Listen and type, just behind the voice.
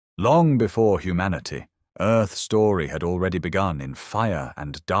Long before humanity, Earth's story had already begun in fire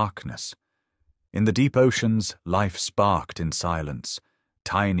and darkness. In the deep oceans, life sparked in silence,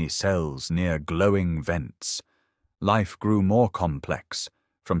 tiny cells near glowing vents. Life grew more complex,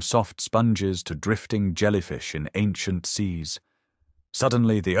 from soft sponges to drifting jellyfish in ancient seas.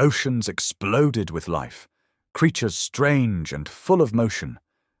 Suddenly, the oceans exploded with life, creatures strange and full of motion.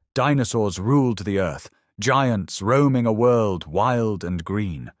 Dinosaurs ruled the earth, giants roaming a world wild and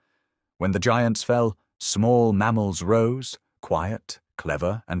green. When the giants fell, small mammals rose, quiet,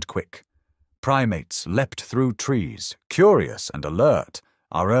 clever, and quick. Primates leapt through trees, curious and alert,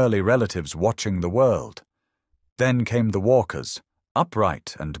 our early relatives watching the world. Then came the walkers,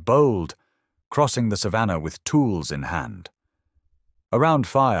 upright and bold, crossing the savannah with tools in hand. Around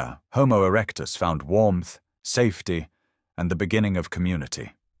fire, Homo erectus found warmth, safety, and the beginning of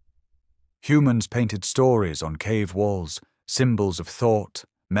community. Humans painted stories on cave walls, symbols of thought,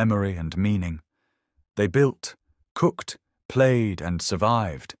 memory, and meaning. They built, cooked, played, and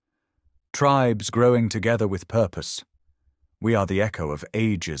survived. Tribes growing together with purpose. We are the echo of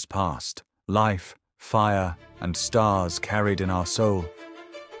ages past, life, fire, and stars carried in our soul.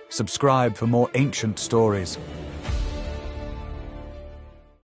 Subscribe for more ancient stories